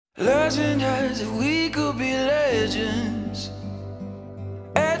Legend has it we could be legends,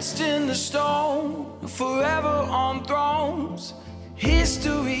 etched in the stone, forever on thrones.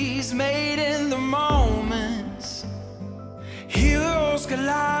 Histories made in the moments. Heroes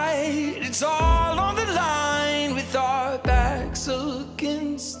collide, it's all on the line, with our backs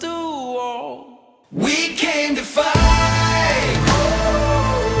against the wall. We came to fight.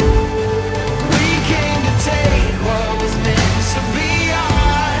 We came to take what was meant to be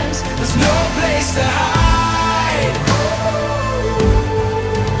ours. There's no place to hide.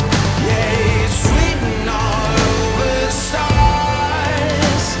 Yeah, it's written all over the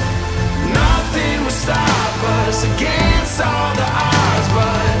stars. Nothing will stop us against all the odds.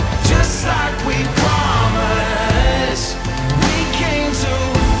 But just like we promised, we came to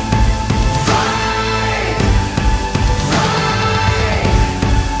fight, fight,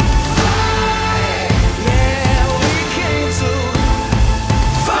 fight. Yeah, we came to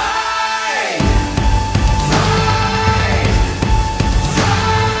fight, fight,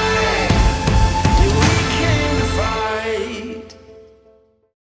 fight. Yeah, we came to fight.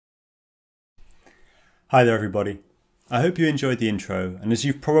 Hi there everybody. I hope you enjoyed the intro, and as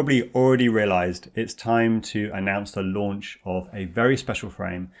you've probably already realized, it's time to announce the launch of a very special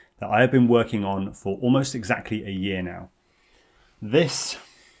frame that I have been working on for almost exactly a year now. This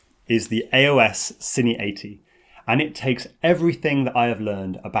is the AOS Cine80, and it takes everything that I have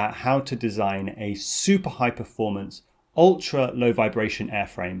learned about how to design a super high performance, ultra low vibration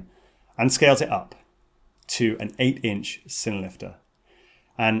airframe and scales it up to an 8-inch Cinelifter.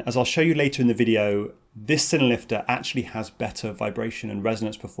 And as I'll show you later in the video, this Cinelifter actually has better vibration and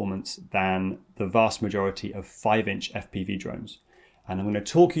resonance performance than the vast majority of 5-inch FPV drones. And I'm going to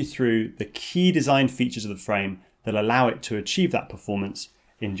talk you through the key design features of the frame that allow it to achieve that performance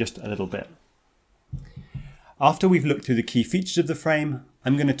in just a little bit. After we've looked through the key features of the frame,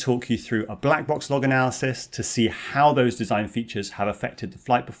 I'm going to talk you through a black box log analysis to see how those design features have affected the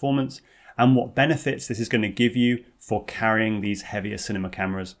flight performance and what benefits this is going to give you for carrying these heavier cinema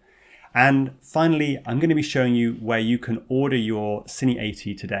cameras. And finally, I'm going to be showing you where you can order your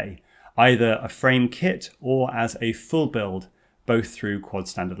Cine80 today, either a frame kit or as a full build, both through Quad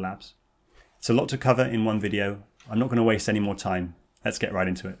Standard Labs. It's a lot to cover in one video. I'm not going to waste any more time. Let's get right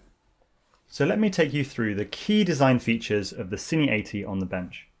into it. So let me take you through the key design features of the Cine80 on the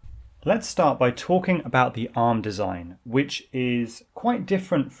bench. Let's start by talking about the arm design, which is quite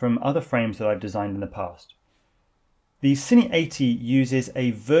different from other frames that I've designed in the past. The Cine80 uses a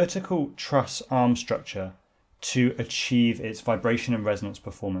vertical truss arm structure to achieve its vibration and resonance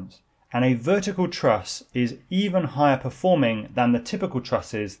performance. And a vertical truss is even higher performing than the typical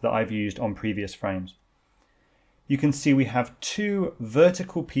trusses that I've used on previous frames. You can see we have two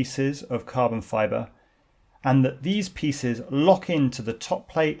vertical pieces of carbon fiber, and that these pieces lock into the top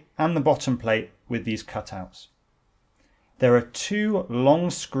plate and the bottom plate with these cutouts. There are two long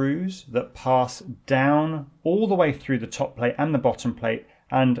screws that pass down all the way through the top plate and the bottom plate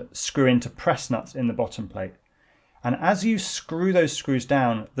and screw into press nuts in the bottom plate. And as you screw those screws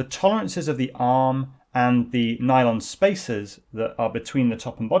down, the tolerances of the arm and the nylon spacers that are between the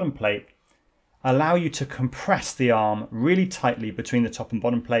top and bottom plate allow you to compress the arm really tightly between the top and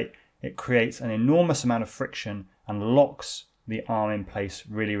bottom plate. It creates an enormous amount of friction and locks the arm in place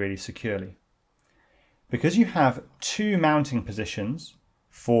really, really securely. Because you have two mounting positions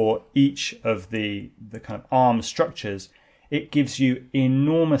for each of the kind of arm structures, it gives you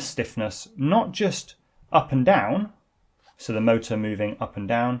enormous stiffness, not just up and down, so the motor moving up and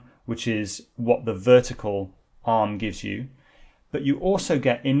down, which is what the vertical arm gives you, but you also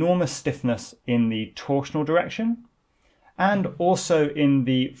get enormous stiffness in the torsional direction and also in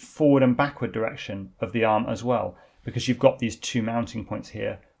the forward and backward direction of the arm as well, because you've got these two mounting points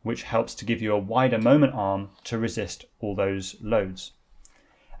here, which helps to give you a wider moment arm to resist all those loads.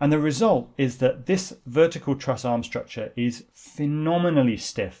 And the result is that this vertical truss arm structure is phenomenally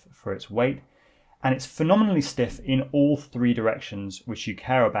stiff for its weight, and it's phenomenally stiff in all three directions, which you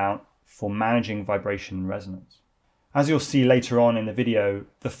care about for managing vibration and resonance. As you'll see later on in the video,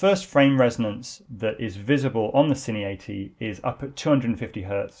 the first frame resonance that is visible on the Cine80 is up at 250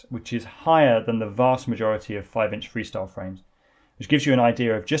 Hz, which is higher than the vast majority of 5-inch freestyle frames, which gives you an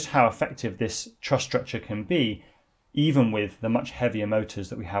idea of just how effective this truss structure can be, even with the much heavier motors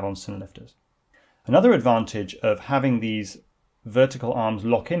that we have on Cinelifters. Another advantage of having these vertical arms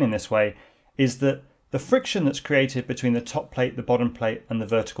lock in this way is that the friction that's created between the top plate, the bottom plate, and the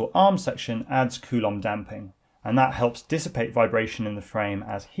vertical arm section adds Coulomb damping, and that helps dissipate vibration in the frame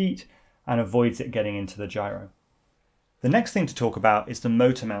as heat and avoids it getting into the gyro. The next thing to talk about is the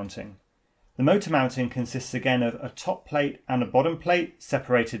motor mounting. The motor mounting consists again of a top plate and a bottom plate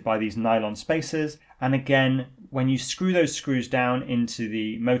separated by these nylon spacers. And again, when you screw those screws down into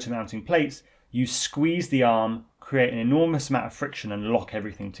the motor mounting plates, you squeeze the arm, create an enormous amount of friction and lock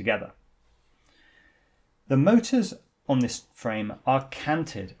everything together. The motors on this frame are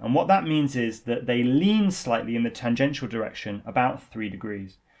canted, and what that means is that they lean slightly in the tangential direction about 3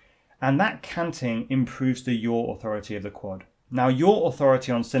 degrees. And that canting improves the yaw authority of the quad. Now, yaw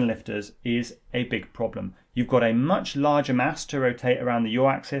authority on Cinelifters is a big problem. You've got a much larger mass to rotate around the yaw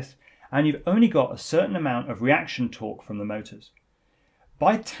axis, and you've only got a certain amount of reaction torque from the motors.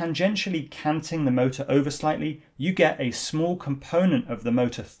 By tangentially canting the motor over slightly, you get a small component of the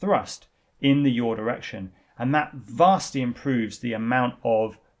motor thrust in the yaw direction, and that vastly improves the amount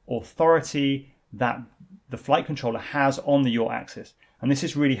of authority that the flight controller has on the yaw axis. And this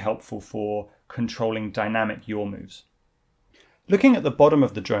is really helpful for controlling dynamic yaw moves. Looking at the bottom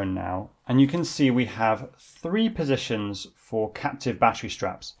of the drone now, and you can see we have 3 positions for captive battery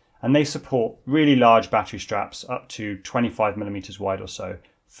straps, and they support really large battery straps up to 25 millimeters wide or so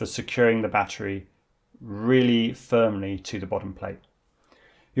for securing the battery really firmly to the bottom plate.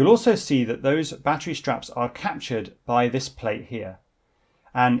 You'll also see that those battery straps are captured by this plate here.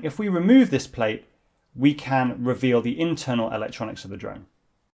 And if we remove this plate, we can reveal the internal electronics of the drone.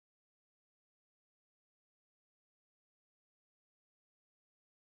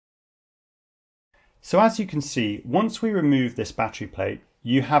 So as you can see, once we remove this battery plate,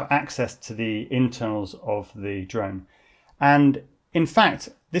 you have access to the internals of the drone. And in fact,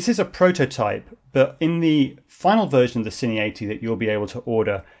 this is a prototype, but in the final version of the Cine80 that you'll be able to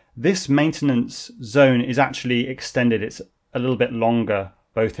order, this maintenance zone is actually extended. It's a little bit longer,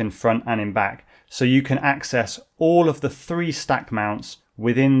 both in front and in back. So you can access all of the 3 stack mounts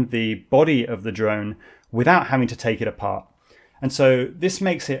within the body of the drone without having to take it apart. And so this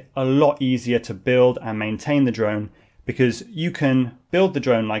makes it a lot easier to build and maintain the drone, because you can build the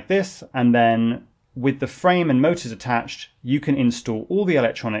drone like this, and then with the frame and motors attached, you can install all the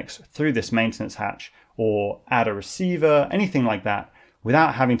electronics through this maintenance hatch or add a receiver, anything like that,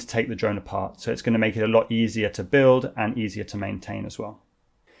 without having to take the drone apart. So it's going to make it a lot easier to build and easier to maintain as well.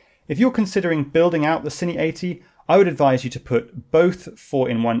 If you're considering building out the Cine80, I would advise you to put both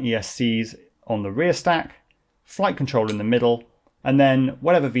 4-in-1 ESCs on the rear stack, flight control in the middle, and then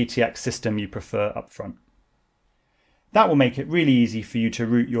whatever VTX system you prefer up front. That will make it really easy for you to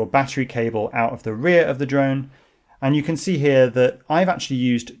route your battery cable out of the rear of the drone. And you can see here that I've actually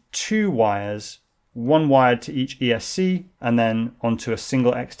used 2 wires, one wired to each ESC and then onto a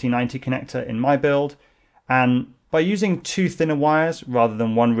single XT90 connector in my build. And by using 2 thinner wires rather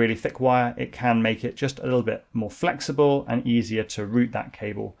than 1 really thick wire, it can make it just a little bit more flexible and easier to route that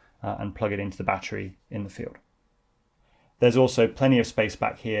cable and plug it into the battery in the field. There's also plenty of space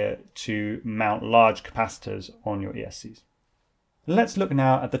back here to mount large capacitors on your ESCs. Let's look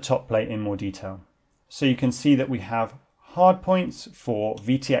now at the top plate in more detail. So you can see that we have hard points for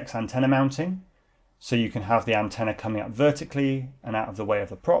VTX antenna mounting. So you can have the antenna coming up vertically and out of the way of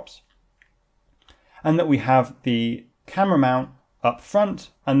the props. And that we have the camera mount up front,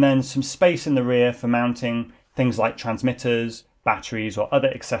 and then some space in the rear for mounting things like transmitters, batteries, or other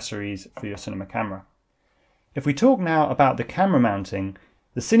accessories for your cinema camera. If we talk now about the camera mounting,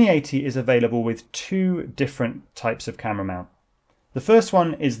 the Cine80 is available with 2 different types of camera mount. The first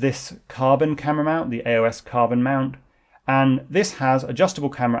one is this carbon camera mount, the AOS carbon mount, and this has adjustable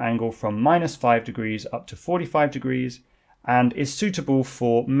camera angle from -5 degrees up to 45 degrees and is suitable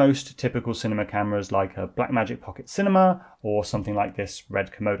for most typical cinema cameras like a Blackmagic Pocket Cinema or something like this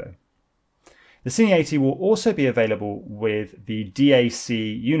Red Komodo. The Cine80 will also be available with the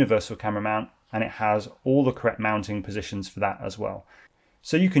DAC universal camera mount, and it has all the correct mounting positions for that as well.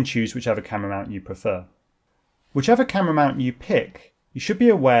 So you can choose whichever camera mount you prefer. Whichever camera mount you pick, you should be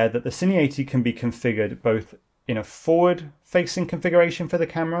aware that the Cine80 can be configured both in a forward-facing configuration for the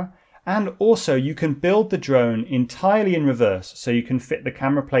camera, and also you can build the drone entirely in reverse. So you can fit the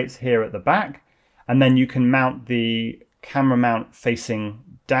camera plates here at the back, and then you can mount the camera mount facing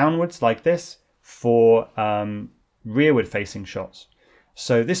downwards like this for rearward-facing shots.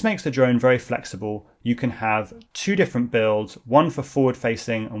 So this makes the drone very flexible. You can have 2 different builds, one for forward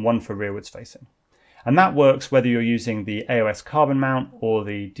facing and one for rearwards facing. And that works whether you're using the AOS carbon mount or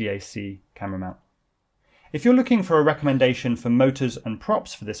the DAC camera mount. If you're looking for a recommendation for motors and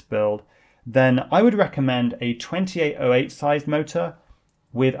props for this build, then I would recommend a 2808 sized motor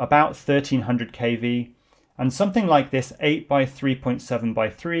with about 1300 kV and something like this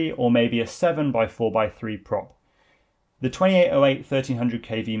 8x3.7x3 or maybe a 7x4x3 prop. The 2808 1300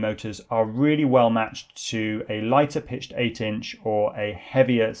 kV motors are really well matched to a lighter pitched 8-inch or a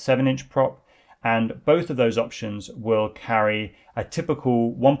heavier 7-inch prop, and both of those options will carry a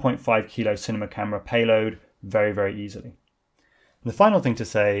typical 1.5 kilo cinema camera payload very, very easily. The final thing to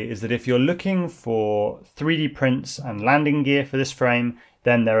say is that if you're looking for 3D prints and landing gear for this frame,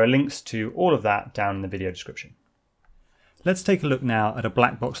 then there are links to all of that down in the video description. Let's take a look now at a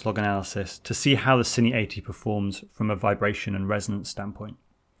black box log analysis to see how the Cine80 performs from a vibration and resonance standpoint.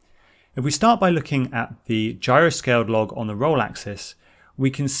 If we start by looking at the gyroscaled log on the roll axis, we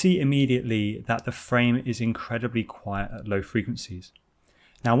can see immediately that the frame is incredibly quiet at low frequencies.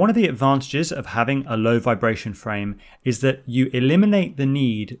 Now, one of the advantages of having a low vibration frame is that you eliminate the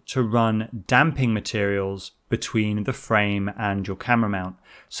need to run damping materials between the frame and your camera mount.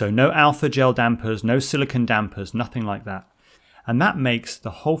 So no alpha gel dampers, no silicone dampers, nothing like that. And that makes the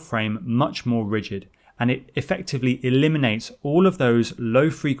whole frame much more rigid, and it effectively eliminates all of those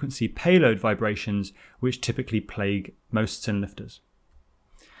low frequency payload vibrations which typically plague most Cinelifters.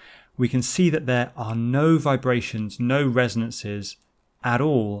 We can see that there are no vibrations, no resonances at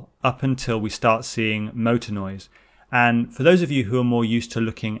all up until we start seeing motor noise. And for those of you who are more used to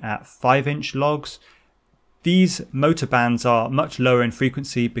looking at 5-inch logs, these motor bands are much lower in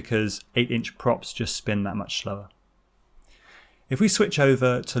frequency because 8-inch props just spin that much slower. If we switch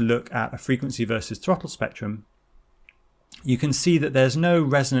over to look at a frequency versus throttle spectrum, you can see that there's no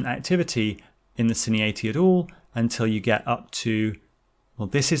resonant activity in the Cine80 at all until you get up to, well,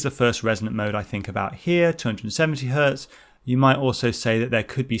 this is the first resonant mode I think about here, 270 Hz. You might also say that there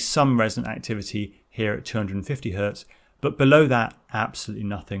could be some resonant activity here at 250 Hz, but below that, absolutely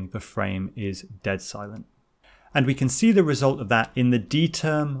nothing. The frame is dead silent. And we can see the result of that in the D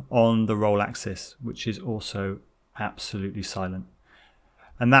term on the roll axis, which is also absolutely silent.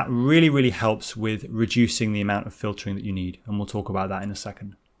 And that really helps with reducing the amount of filtering that you need, and we'll talk about that in a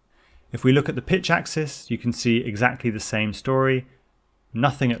second. If we look at the pitch axis, you can see exactly the same story.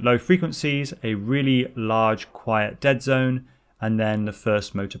 Nothing at low frequencies, a really large quiet dead zone, and then the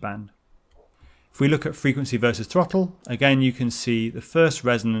first motor band. If we look at frequency versus throttle, again you can see the first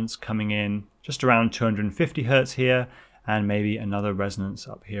resonance coming in just around 250 Hz here, and maybe another resonance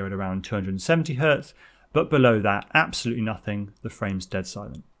up here at around 270 Hz, but below that absolutely nothing, the frame's dead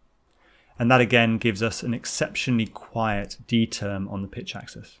silent. And that again gives us an exceptionally quiet D term on the pitch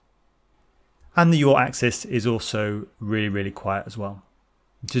axis. And the yaw axis is also really quiet as well,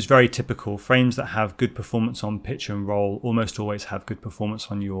 which is very typical. Frames that have good performance on pitch and roll almost always have good performance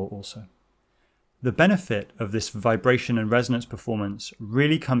on yaw also. The benefit of this vibration and resonance performance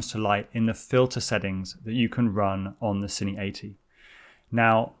really comes to light in the filter settings that you can run on the Cine80.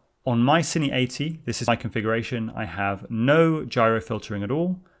 Now, on my Cine80, this is my configuration. I have no gyro filtering at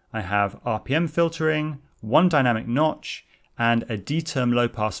all. I have RPM filtering, one dynamic notch, and a D-term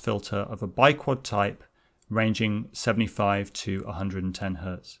low-pass filter of a biquad type ranging 75 to 110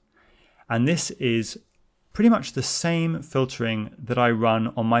 Hz. And this is pretty much the same filtering that I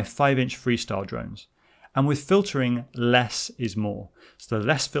run on my 5-inch freestyle drones. And with filtering, less is more. So the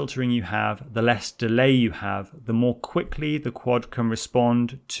less filtering you have, the less delay you have, the more quickly the quad can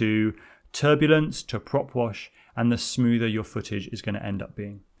respond to turbulence, to prop wash, and the smoother your footage is going to end up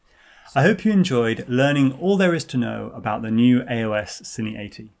being. I hope you enjoyed learning all there is to know about the new AOS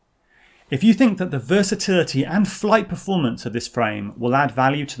Cine80. If you think that the versatility and flight performance of this frame will add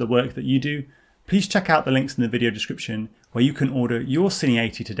value to the work that you do, please check out the links in the video description where you can order your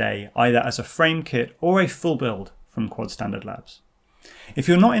Cine80 today, either as a frame kit or a full build from Quad Standard Labs. If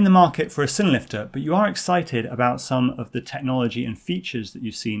you're not in the market for a Cinelifter, but you are excited about some of the technology and features that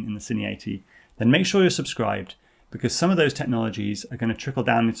you've seen in the Cine80, then make sure you're subscribed, because some of those technologies are going to trickle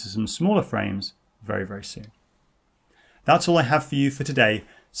down into some smaller frames very soon. That's all I have for you for today,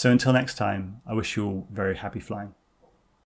 so until next time, I wish you all very happy flying.